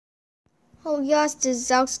Hello guys, this is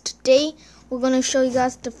Alex. Today we're gonna show you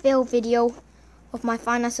guys the fail video of my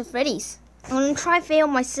Five Nights at Freddy's. I'm gonna try fail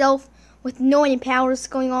myself with no any powers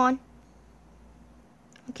going on.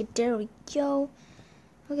 Okay, there we go.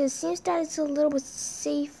 Okay, it seems that it's a little bit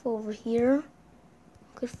safe over here.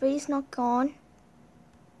 Okay, Freddy's not gone.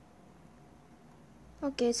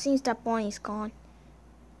 Okay, it seems that Bonnie's gone.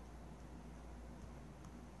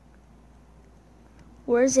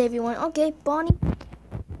 Where's everyone? Okay, Bonnie.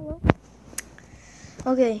 Hello.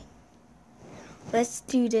 Okay, let's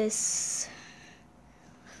do this.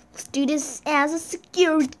 Let's do this as a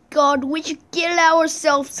security guard. We should kill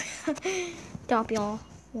ourselves. Stop, y'all.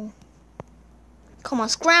 Come on,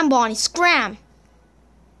 scram, Bonnie, scram.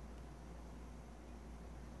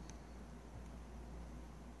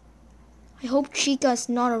 I hope Chica's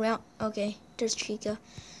not around. Okay, there's Chica.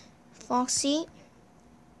 Foxy.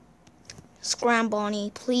 Scram, Bonnie,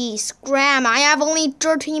 please. Scram. I have only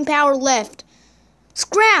 13 power left.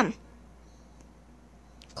 Scram.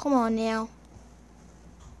 Come on now.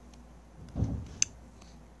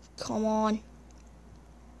 Come on.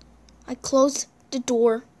 I closed the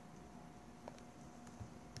door.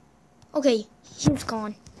 Okay, he's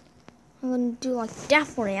gone. I'm gonna do like that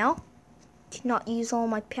for now. Cannot use all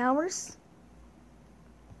my powers.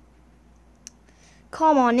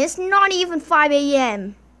 Come on, it's not even 5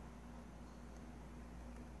 a.m.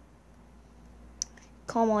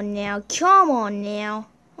 Come on now, come on now.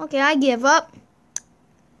 Okay, I give up.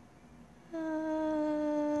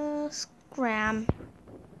 Scram.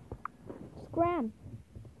 Scram.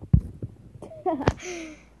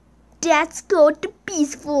 Let's go to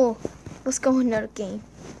peaceful. Let's go another game.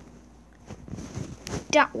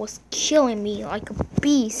 That was killing me like a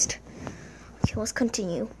beast. Okay, let's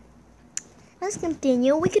continue. Let's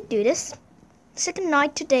continue. We could do this. Second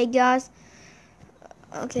night today, guys.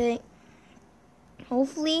 Okay.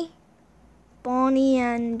 Hopefully, Bonnie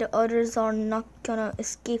and the others are not gonna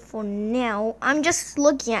escape for now. I'm just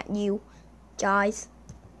looking at you, guys.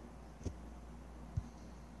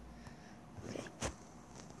 Okay.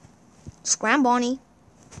 Scram, Bonnie.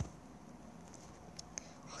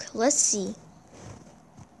 Okay, let's see.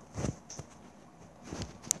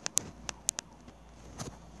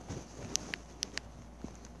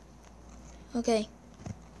 Okay.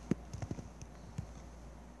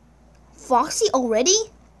 Foxy already?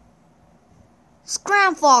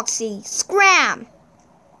 Scram, Foxy! Scram!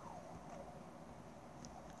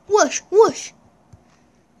 Whoosh! Whoosh!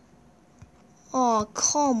 Oh,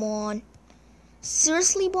 come on.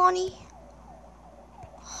 Seriously, Bonnie?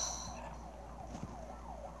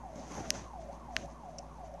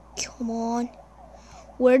 Come on.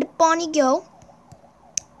 Where did Bonnie go?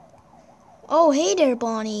 Oh, hey there,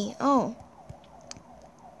 Bonnie. Oh.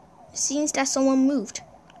 It seems that someone moved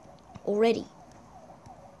already.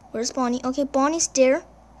 Where's Bonnie? Okay, Bonnie's there.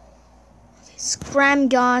 Okay, scram,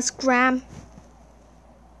 guys, scram.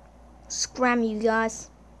 Scram, you guys.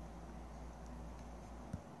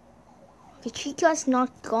 Okay, Chica's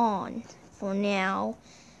not gone for now.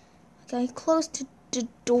 Okay, close the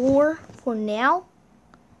door for now.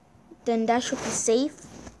 Then that should be safe.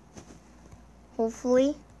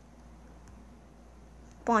 Hopefully.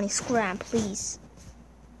 Bonnie, scram, please.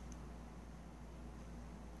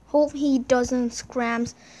 Hope he doesn't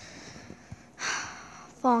scrams.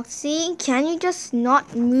 Foxy, can you just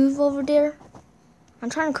not move over there? I'm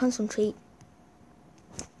trying to concentrate.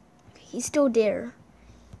 He's still there.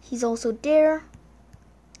 He's also there.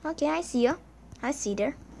 Okay, I see ya. I see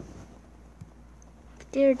there.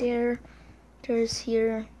 There. There's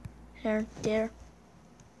here. There.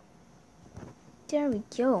 There we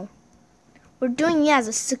go. We're doing it as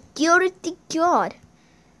a security guard.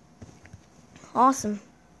 Awesome.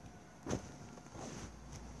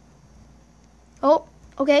 Oh,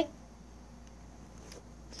 okay.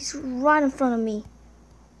 He's right in front of me.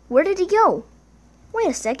 Where did he go? Wait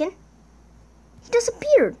a second. He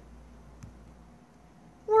disappeared.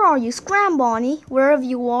 Where are you? Scram, Bonnie, wherever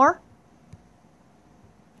you are.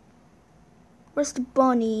 Where's the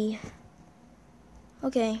bunny?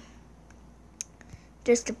 Okay.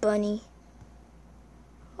 There's the bunny.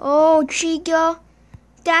 Oh, Chica.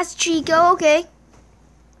 That's Chica, okay.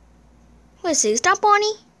 Wait a second, is that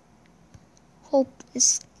Bonnie? Hope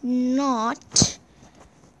it's not.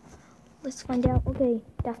 Let's find out. Okay,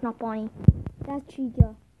 that's not Bonnie. That's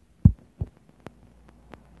Chica.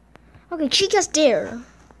 Okay, Chica's there.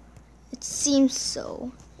 It seems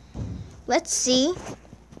so. Let's see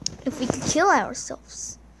if we can kill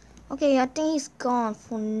ourselves. Okay, I think he's gone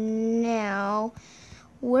for now.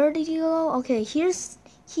 Where did he go? Okay, he's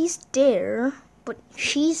there, but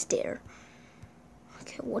she's there.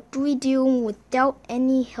 Okay, what do we do without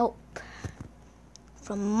any help?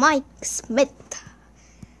 from Mike Smith.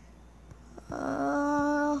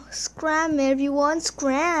 Scram, everyone,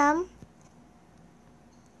 scram.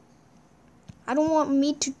 I don't want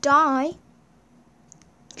me to die.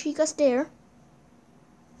 Chica's there.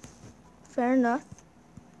 Fair enough.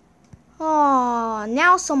 Oh,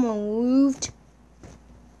 now someone moved.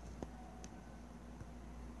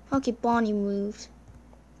 Okay, Bonnie moved.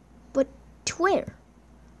 But to where?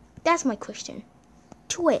 That's my question.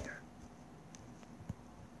 To where?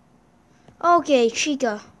 Okay,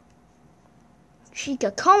 Chica. Chica,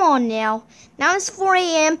 come on now. Now it's 4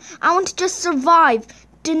 a.m. I want to just survive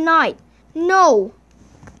the night. No.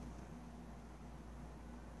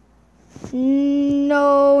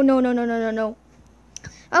 No.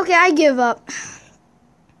 Okay, I give up.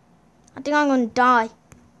 I think I'm gonna die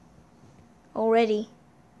already.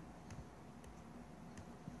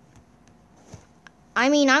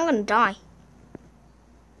 I'm gonna die.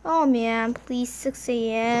 Oh man, please, 6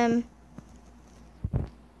 a.m.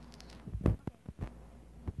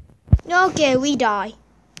 Okay, we die.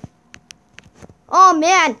 Oh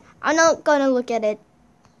man, I'm not gonna look at it.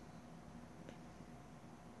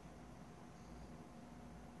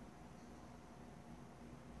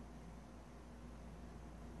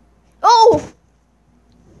 Oh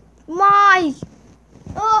my!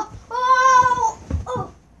 Oh!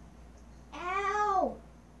 Ow!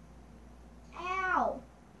 Ow!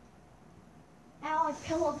 I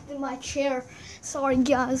fell off in my chair. Sorry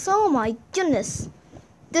guys. Oh my goodness.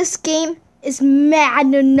 This game is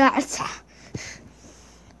madness.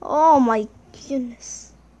 Oh my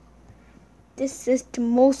goodness. This is the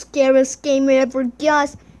most scariest game ever,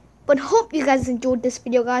 guys. But hope you guys enjoyed this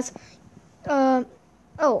video, guys.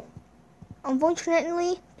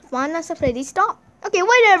 Unfortunately, FNAF Freddy stopped. Okay,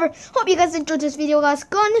 whatever. Hope you guys enjoyed this video, guys.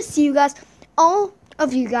 Gonna see you guys, all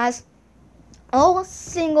of you guys, all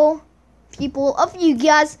single people of you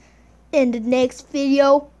guys, in the next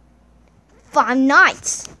video. 5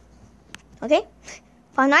 nights. Okay?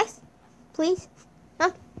 5 nights? Please?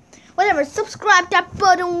 Huh? Whatever. Subscribe that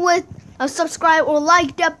button with subscribe or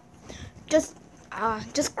like that. Just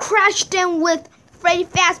crash them with Freddy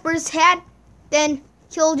Fazbear's head. Then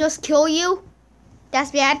he'll just kill you.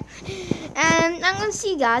 That's bad. And I'm gonna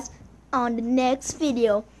see you guys on the next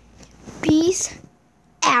video. Peace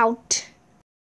out.